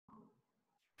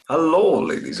Hello,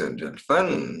 ladies and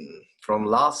gentlemen. From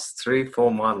last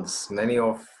 3-4 months, many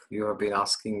of you have been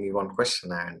asking me one question,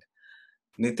 and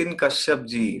Nitin Kashyap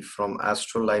ji from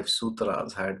Astrolife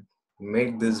Sutras had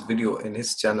made this video in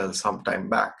his channel some time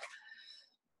back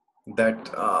that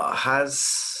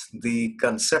has the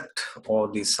concept or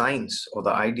the science or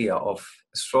the idea of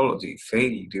astrology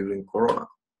failed during Corona.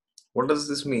 What does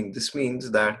this mean? This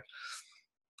means that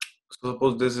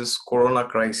suppose this is Corona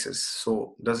crisis.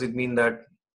 So does it mean that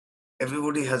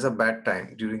everybody has a bad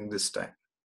time during this time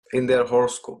in their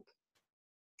horoscope?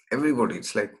 Everybody,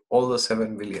 it's like all the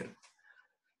 7 billion.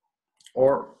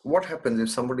 Or what happens if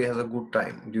somebody has a good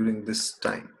time during this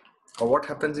time? Or what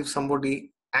happens if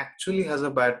somebody actually has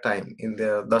a bad time in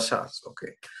their dashas?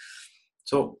 Okay,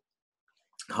 so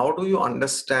how do you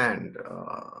understand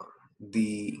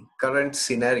the current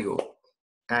scenario,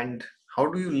 and how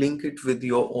do you link it with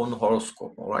your own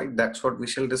horoscope? All right, that's what we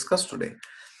shall discuss today.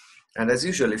 And as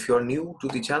usual, if you're new to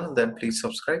the channel, then please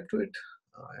subscribe to it.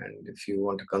 And if you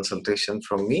want a consultation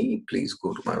from me, please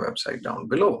go to my website down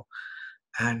below.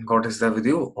 And God is there with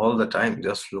you all the time.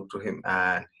 Just look to Him,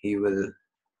 and He will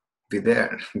be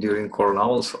there during Corona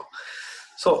also.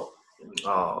 So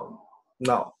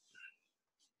now,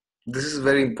 this is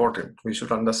very important. We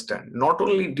should understand. Not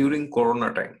only during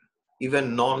Corona time,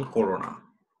 even non-Corona,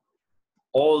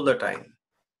 all the time.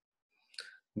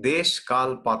 Desh,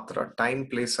 Kal, Patra, time,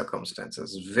 place,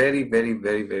 circumstances. Very, very,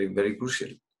 very, very, very crucial.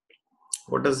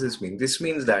 What does this mean? This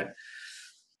means that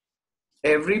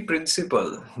every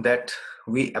principle that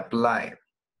we apply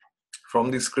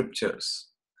from the scriptures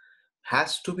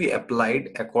has to be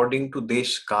applied according to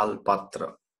Desh, Kal,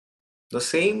 Patra. The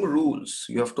same rules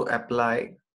you have to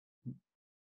apply.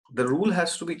 The rule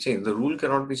has to be changed. The rule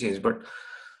cannot be changed. But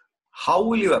how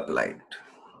will you apply it?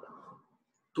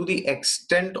 To the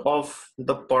extent of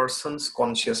the person's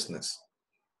consciousness.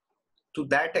 To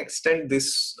that extent,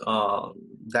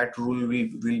 that rule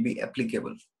will be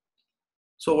applicable.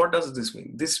 So what does this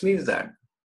mean? This means that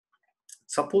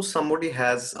suppose somebody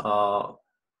has quote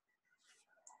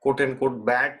unquote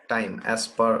bad time as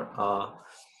per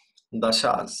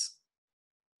dashas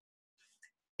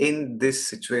in this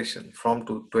situation from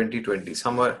 2020,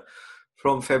 somewhere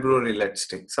from February. Let's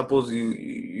take, suppose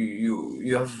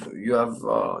you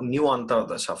have new antar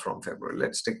dasha from February.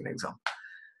 Let's take an example.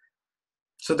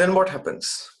 So then what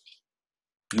happens?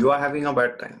 You are having a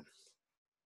bad time,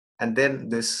 and then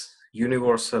this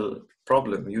universal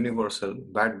problem, universal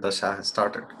bad dasha has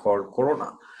started, called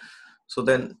Corona. So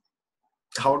then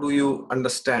how do you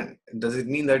understand? Does it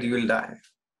mean that you will die?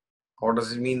 Or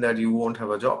does it mean that you won't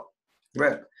have a job?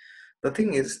 Well, the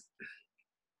thing is,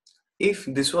 if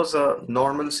this was a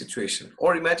normal situation,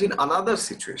 or imagine another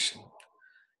situation.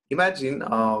 Imagine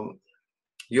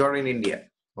you are in India,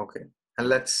 okay? And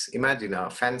let's imagine a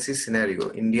fancy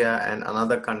scenario. India and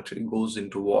another country goes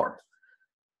into war.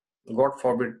 God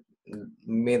forbid,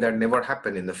 may that never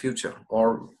happen in the future,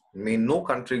 or may no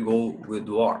country go with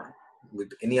war,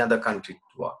 with any other country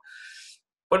to war.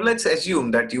 But let's assume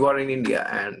that you are in India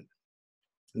and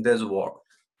there's war.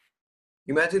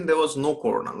 Imagine there was no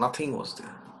Corona, nothing was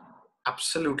there.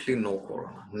 Absolutely no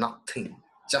Corona, nothing,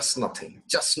 just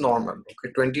normal.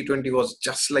 Okay, 2020 was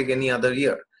just like any other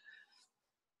year.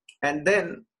 And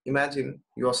then imagine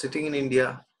you are sitting in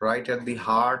India, right at the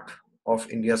heart of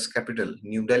India's capital,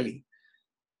 New Delhi,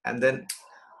 and then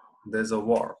there's a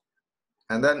war.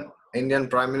 And then Indian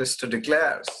Prime Minister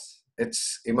declares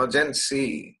it's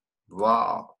emergency.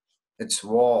 Wow, it's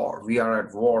war. We are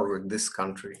at war with this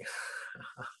country.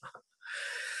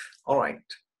 All right.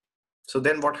 So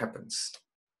then what happens?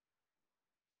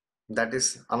 That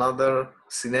is another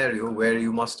scenario where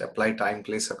you must apply time,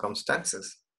 place,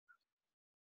 circumstances.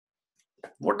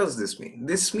 What does this mean?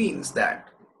 This means that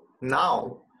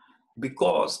now,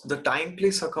 because the time,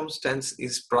 place, circumstance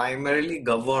is primarily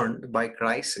governed by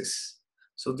crisis.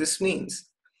 So this means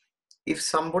if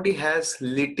somebody has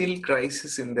little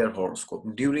crisis in their horoscope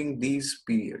during these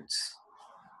periods,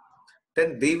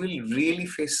 then they will really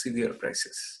face severe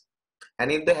crisis.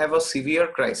 And if they have a severe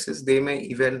crisis, they may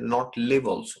even not live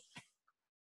also.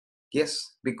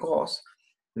 Yes, because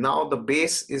now the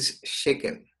base is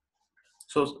shaken.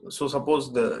 So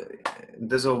suppose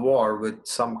there's a war with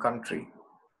some country,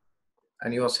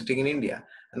 and you are sitting in India,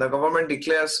 and the government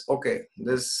declares, okay,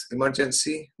 there's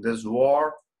emergency, there's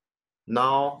war.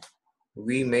 Now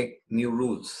we make new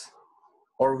rules,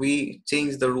 or we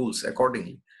change the rules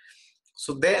accordingly.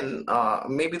 So then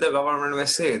maybe the government may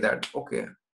say that, okay,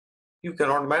 you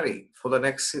cannot marry for the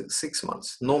next 6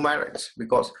 months, no marriage,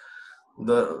 because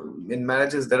in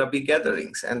marriages there are big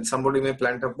gatherings, and somebody may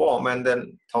plant a bomb and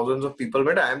then thousands of people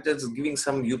may die. I'm just giving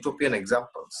some utopian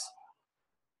examples.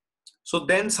 So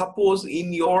then suppose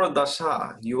in your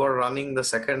dasha, you are running the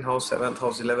second house, seventh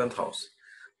house, 11th house.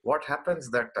 What happens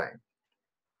that time?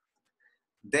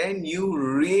 Then you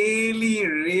really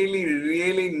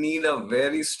need a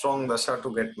very strong dasha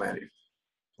to get married.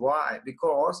 Why?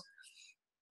 Because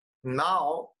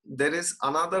now there is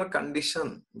another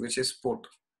condition which is put,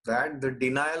 that the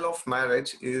denial of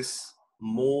marriage is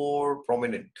more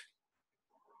prominent.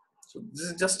 So this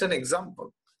is just an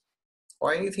example,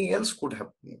 or anything else could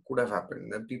have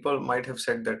happened. That people might have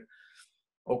said that,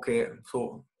 okay,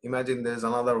 so imagine there's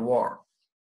another war.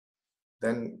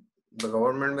 Then the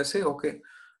government may say, okay,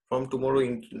 from tomorrow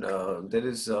there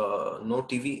is no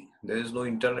TV, there is no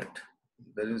internet,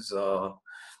 there is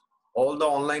all the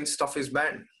online stuff is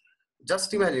banned.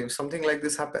 Just imagine if something like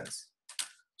this happens.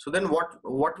 So then what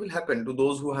will happen to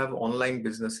those who have online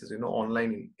businesses,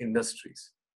 online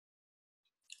industries?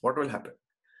 What will happen?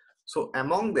 So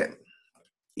among them,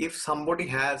 if somebody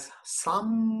has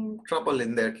some trouble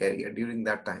in their career during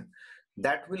that time,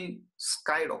 that will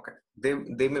skyrocket.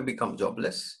 They may become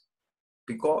jobless,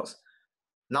 because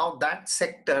now that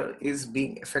sector is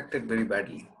being affected very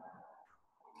badly.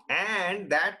 And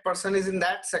that person is in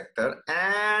that sector,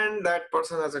 and that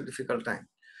person has a difficult time.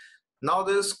 Now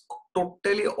there's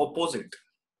totally opposite.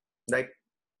 Like,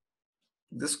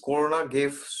 this corona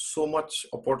gave so much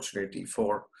opportunity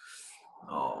for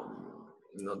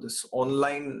this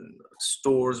online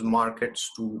stores, markets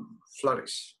to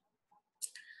flourish.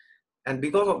 And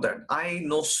because of that, I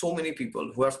know so many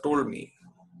people who have told me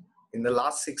in the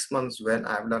last 6 months when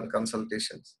I've done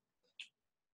consultations,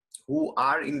 who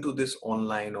are into this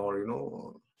online,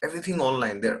 or everything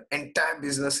online. Their entire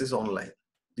business is online.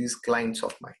 These clients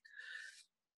of mine,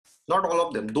 not all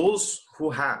of them, those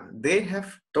who have, they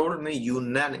have told me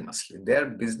unanimously their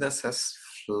business has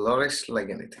flourished like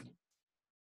anything.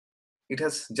 It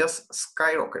has just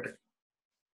skyrocketed.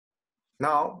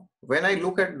 Now, when I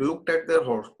looked at their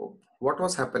horoscope, what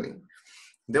was happening?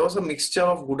 There was a mixture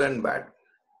of good and bad.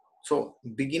 So,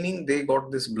 beginning, they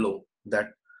got this blow that,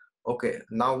 okay,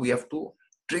 now we have to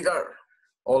trigger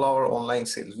all our online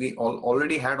sales. We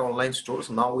already had online stores.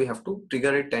 Now we have to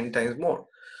trigger it 10 times more.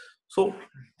 So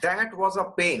that was a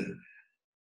pain,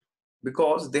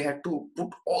 because they had to put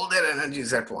all their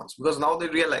energies at once, because now they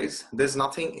realize there's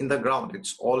nothing in the ground.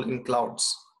 It's all in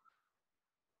clouds.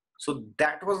 So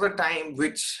that was the time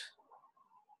which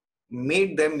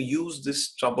made them use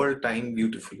this troubled time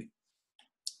beautifully.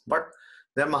 But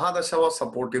their Mahadasha was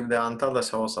supportive, their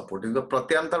Antardasha was supportive. The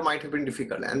Pratyantar might have been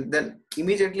difficult. And then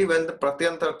immediately when the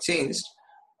Pratyantar changed,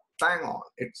 bang on,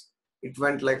 it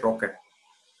went like rocket.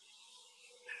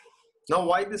 Now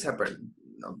why this happened?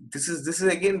 Now, this is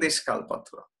again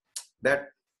Deshkalpatra. That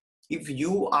if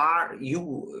you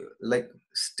like,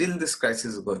 still this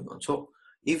crisis is going on. So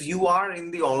if you are in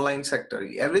the online sector,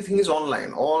 everything is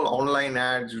online, all online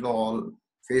ads, all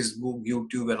Facebook,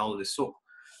 YouTube and all this. So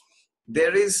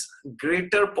there is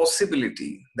greater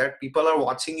possibility that people are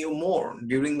watching you more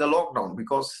during the lockdown,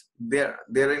 because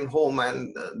they're in home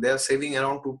and they're saving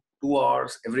around 2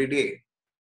 hours every day,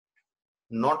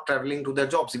 not traveling to their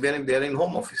jobs, even if they're in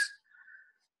home office.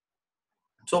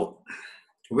 So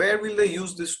where will they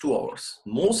use this 2 hours?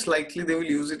 Most likely they will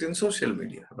use it in social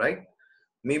media, right?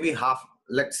 Maybe half,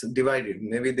 let's divide it.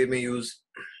 Maybe they may use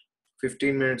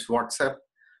 15 minutes WhatsApp,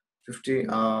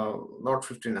 not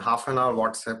 15, half an hour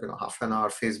WhatsApp, half an hour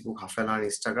Facebook, half an hour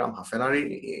Instagram, half an hour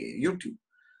YouTube,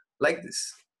 like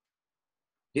this.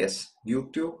 Yes,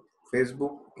 YouTube,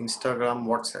 Facebook, Instagram,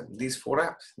 WhatsApp, these 4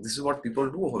 apps. This is what people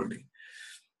do whole day.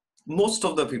 Most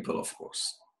of the people, of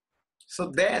course. So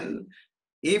then,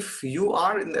 if you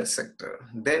are in that sector,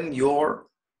 then you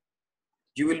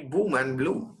will boom and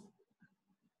bloom.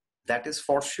 That is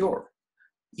for sure.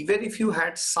 Even if you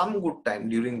had some good time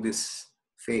during this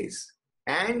phase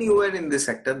and you were in this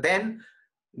sector, then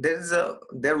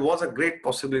there was a great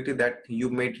possibility that you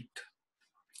made it.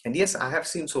 And yes, I have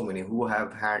seen so many who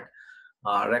have had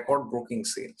record-breaking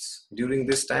sales during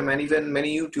this time, and even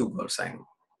many YouTubers I know.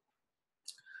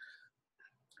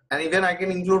 And even I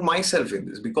can include myself in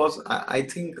this, because I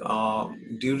think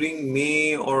during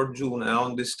May or June,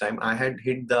 around this time, I had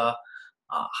hit the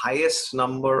highest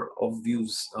number of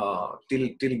views till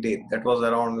date. That was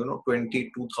around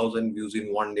 22,000 views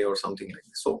in one day or something like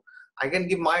this. So I can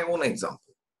give my own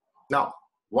example. Now,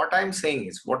 what I'm saying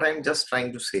is, what I'm just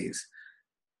trying to say is,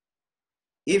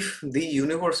 if the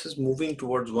universe is moving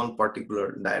towards one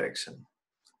particular direction,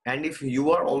 and if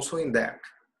you are also in that,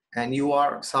 and you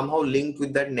are somehow linked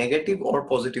with that negative or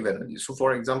positive energy. So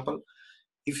for example,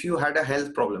 if you had a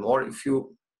health problem, or if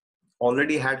you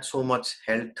already had so much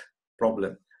health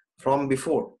problem from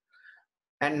before,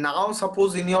 And now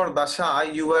suppose in your dasha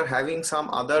you were having some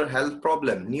other health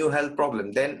problem, new health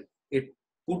problem, then it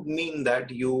could mean that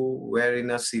you were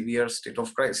in a severe state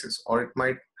of crisis, or it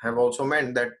might have also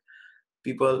meant that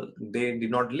people, they did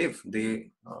not live,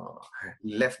 they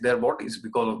left their bodies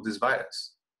because of this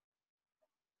virus.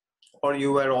 Or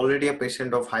you were already a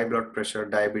patient of high blood pressure,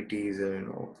 diabetes,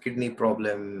 kidney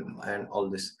problem and all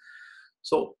this.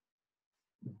 So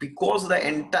because the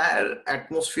entire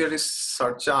atmosphere is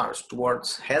surcharged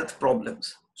towards health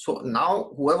problems, so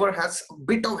now whoever has a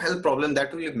bit of health problem,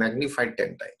 that will be magnified 10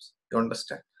 times. You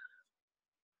understand?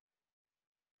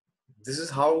 This is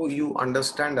how you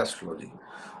understand astrology.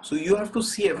 So you have to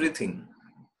see everything.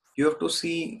 You have to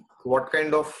see what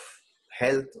kind of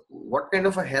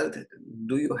a health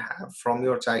do you have from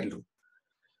your childhood,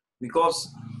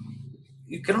 because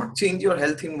you cannot change your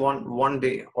health in one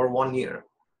day or 1 year,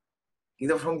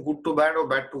 either from good to bad or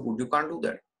bad to good. You can't do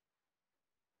that.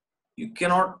 You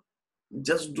cannot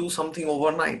just do something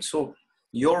overnight. So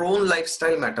your own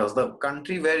lifestyle matters. The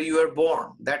country where you are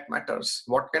born, that matters.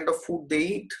 What kind of food they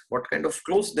eat, what kind of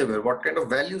clothes they wear, what kind of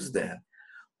values they have,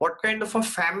 what kind of a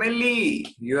family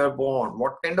you are born,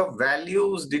 what kind of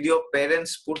values did your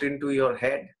parents put into your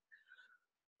head,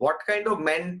 what kind of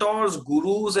mentors,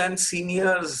 gurus and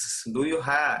seniors do you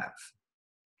have.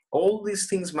 All these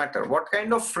things matter. What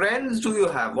kind of friends do you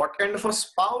have, what kind of a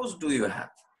spouse do you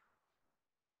have.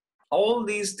 All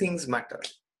these things matter.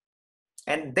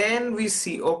 And then we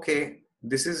see, okay,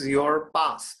 this is your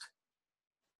past.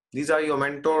 These are your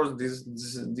mentors,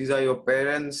 these are your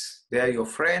parents, they are your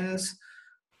friends.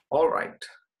 All right.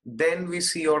 Then we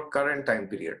see your current time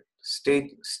period,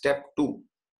 step 2.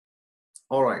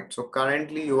 All right. So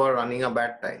currently you are running a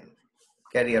bad time,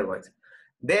 career-wise.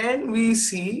 Then we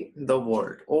see the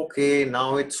world. Okay,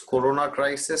 now it's Corona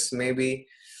crisis. Maybe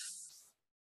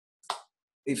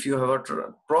if you have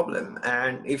a problem,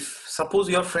 and if suppose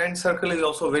your friend circle is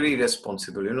also very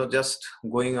irresponsible, just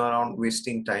going around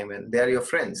wasting time, and they are your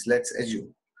friends, let's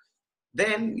assume,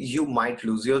 then you might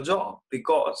lose your job,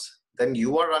 because then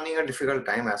you are running a difficult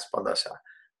time as per dasha,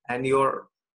 and your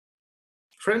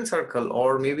friend circle,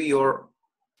 or maybe your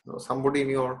somebody in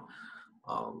your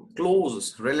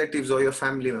close relatives or your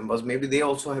family members, maybe they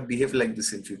also have behaved like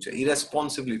this in future,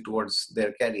 irresponsibly towards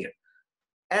their career.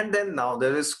 And then now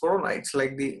there is Corona. It's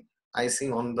like the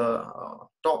icing on the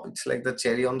top. It's like the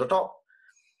cherry on the top.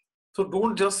 So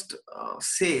don't just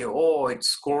say, oh,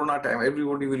 it's Corona time,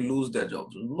 everybody will lose their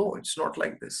jobs. No, it's not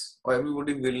like this. Or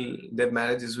their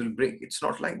marriages will break. It's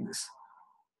not like this.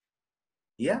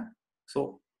 Yeah.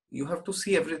 So you have to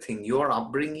see everything, your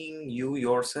upbringing, you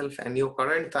yourself, and your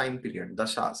current time period,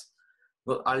 dashas.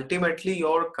 Well, ultimately,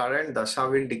 your current dasha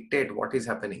will dictate what is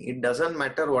happening. It doesn't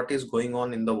matter what is going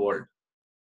on in the world.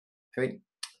 I mean,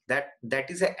 that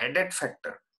is an added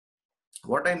factor.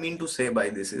 What I mean to say by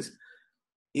this is,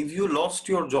 if you lost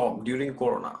your job during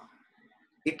Corona,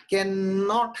 it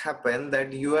cannot happen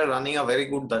that you are running a very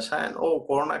good dasha and, oh,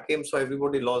 Corona came, so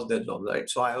everybody lost their job, right?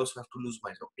 So I also have to lose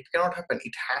my job. It cannot happen.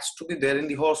 It has to be there in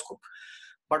the horoscope.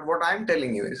 But what I'm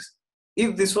telling you is,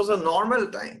 if this was a normal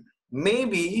time,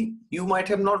 maybe you might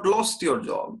have not lost your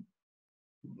job.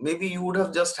 Maybe you would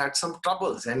have just had some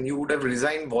troubles and you would have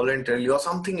resigned voluntarily or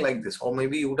something like this. Or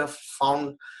maybe you would have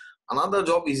found another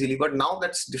job easily, but now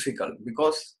that's difficult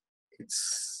because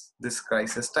it's this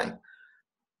crisis time.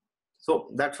 So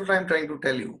that's what I'm trying to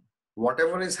tell you.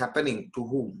 Whatever is happening to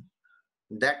whom,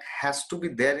 that has to be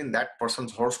there in that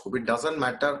person's horoscope. It doesn't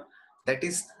matter. That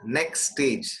is next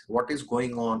stage, what is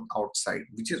going on outside,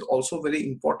 which is also very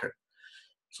important.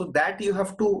 So that you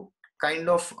have to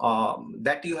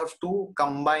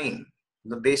combine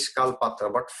the Deshkal Patra.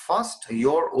 But first,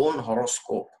 your own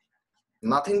horoscope.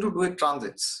 Nothing to do with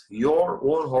transits. Your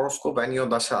own horoscope and your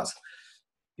dashas.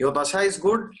 Your dasha is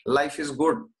good, life is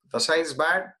good. Dasha is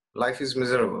bad, life is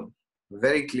miserable.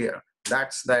 Very clear.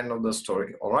 That's the end of the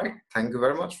story. All right. Thank you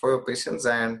very much for your patience.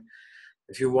 And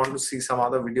if you want to see some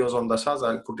other videos on dashas,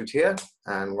 I'll put it here.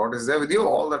 And God is there with you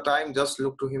all the time. Just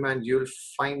look to him and you'll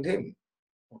find him.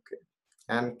 Okay.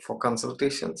 And for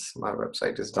consultations, my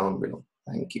website is down below.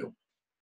 Thank you.